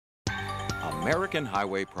American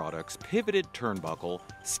Highway Products Pivoted Turnbuckle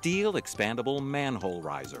Steel Expandable Manhole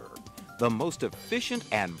Riser, the most efficient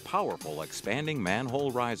and powerful expanding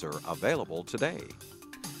manhole riser available today.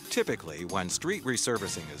 Typically, when street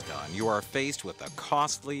resurfacing is done, you are faced with the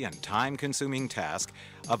costly and time-consuming task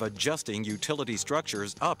of adjusting utility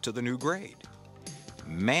structures up to the new grade.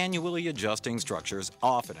 Manually adjusting structures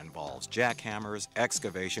often involves jackhammers,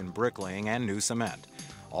 excavation, bricklaying, and new cement,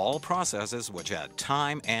 all processes which add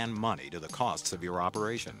time and money to the costs of your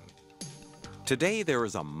operation. Today, there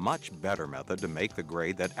is a much better method to make the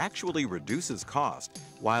grade that actually reduces cost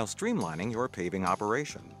while streamlining your paving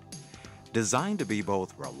operation. Designed to be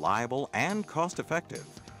both reliable and cost-effective,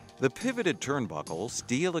 the Pivoted Turnbuckle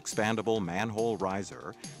Steel Expandable Manhole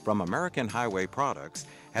Riser from American Highway Products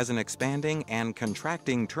has an expanding and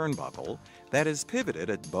contracting turnbuckle that is pivoted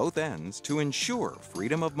at both ends to ensure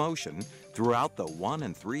freedom of motion throughout the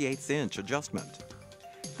 1 3/8 inch adjustment.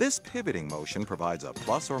 This pivoting motion provides a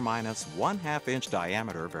plus or minus 1/2 inch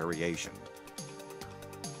diameter variation.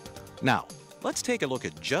 Now, let's take a look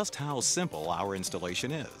at just how simple our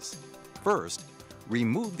installation is. First,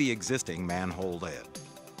 remove the existing manhole lid.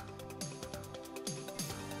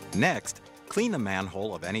 Next, clean the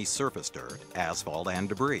manhole of any surface dirt, asphalt, and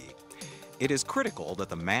debris. It is critical that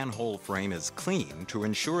the manhole frame is clean to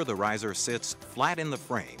ensure the riser sits flat in the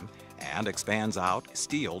frame and expands out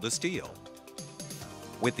steel to steel.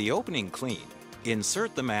 With the opening clean,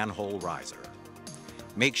 insert the manhole riser.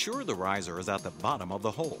 Make sure the riser is at the bottom of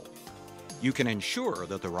the hole. You can ensure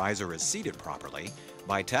that the riser is seated properly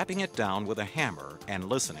by tapping it down with a hammer and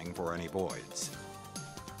listening for any voids.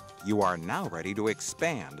 You are now ready to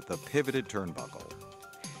expand the pivoted turnbuckle.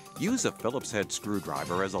 Use a Phillips head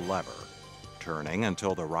screwdriver as a lever, turning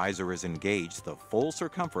until the riser is engaged the full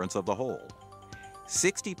circumference of the hole.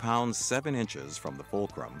 60 pounds 7 inches from the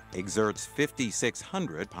fulcrum exerts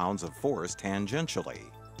 5,600 pounds of force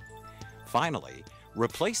tangentially. Finally,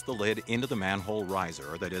 replace the lid into the manhole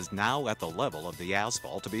riser that is now at the level of the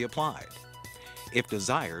asphalt to be applied. If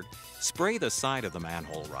desired, spray the side of the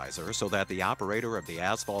manhole riser so that the operator of the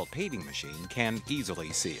asphalt paving machine can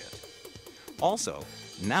easily see it. Also,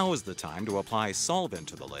 now is the time to apply solvent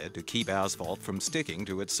to the lid to keep asphalt from sticking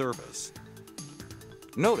to its surface.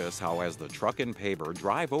 Notice how as the truck and paver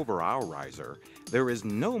drive over our riser, there is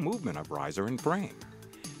no movement of riser and frame.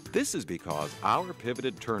 This is because our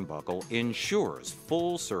pivoted turnbuckle ensures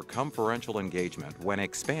full circumferential engagement when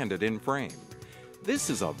expanded in frame.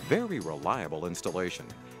 This is a very reliable installation,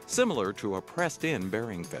 similar to a pressed-in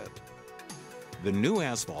bearing fit. The new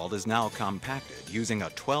asphalt is now compacted using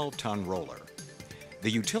a 12-ton roller.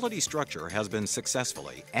 The utility structure has been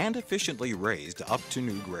successfully and efficiently raised up to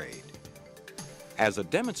new grade. As a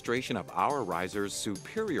demonstration of our riser's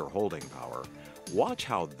superior holding power, watch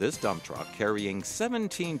how this dump truck carrying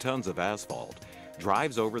 17 tons of asphalt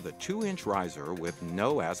drives over the 2-inch riser with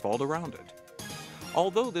no asphalt around it.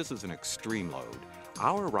 Although this is an extreme load,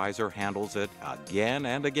 our riser handles it again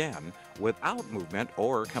and again without movement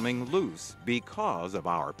or coming loose because of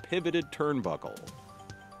our pivoted turnbuckle.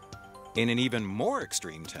 In an even more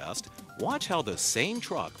extreme test, watch how the same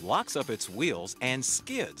truck locks up its wheels and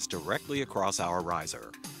skids directly across our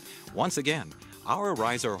riser. Once again, our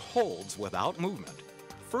riser holds without movement,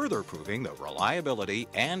 further proving the reliability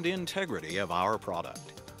and integrity of our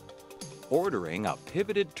product. Ordering a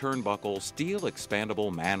pivoted turnbuckle steel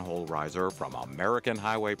expandable manhole riser from American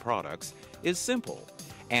Highway Products is simple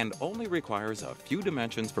and only requires a few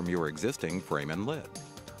dimensions from your existing frame and lid.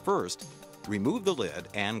 First, remove the lid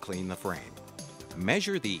and clean the frame.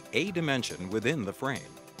 Measure the A dimension within the frame.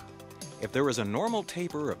 If there is a normal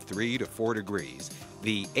taper of 3 to 4 degrees,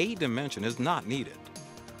 the A dimension is not needed.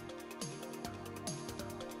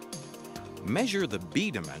 Measure the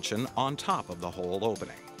B dimension on top of the hole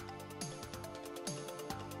opening.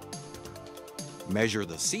 Measure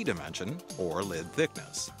the C dimension, or lid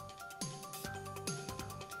thickness.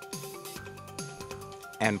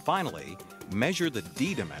 And finally, measure the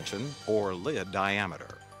D dimension, or lid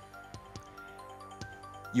diameter.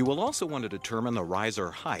 You will also want to determine the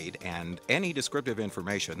riser height and any descriptive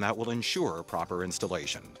information that will ensure proper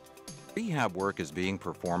installation. Rehab work is being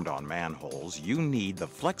performed on manholes, you need the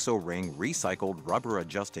Flexo-Ring recycled rubber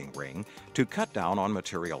adjusting ring to cut down on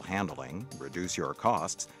material handling, reduce your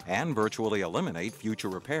costs, and virtually eliminate future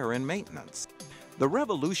repair and maintenance. The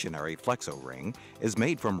revolutionary Flexo-Ring is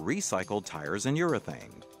made from recycled tires and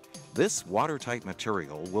urethane. This watertight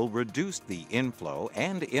material will reduce the inflow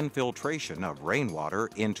and infiltration of rainwater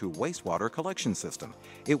into wastewater collection system.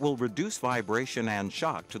 It will reduce vibration and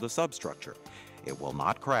shock to the substructure. It will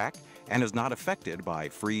not crack and is not affected by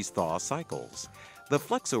freeze-thaw cycles. The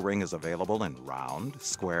Flexo-Ring is available in round,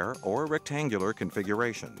 square, or rectangular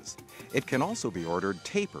configurations. It can also be ordered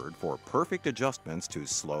tapered for perfect adjustments to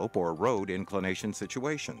slope or road inclination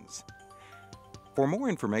situations. For more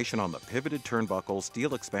information on the pivoted turnbuckle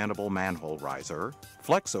steel expandable manhole riser,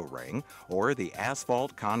 Flexo-Ring, or the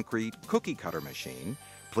asphalt concrete cookie cutter machine,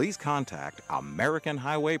 please contact American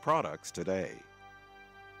Highway Products today.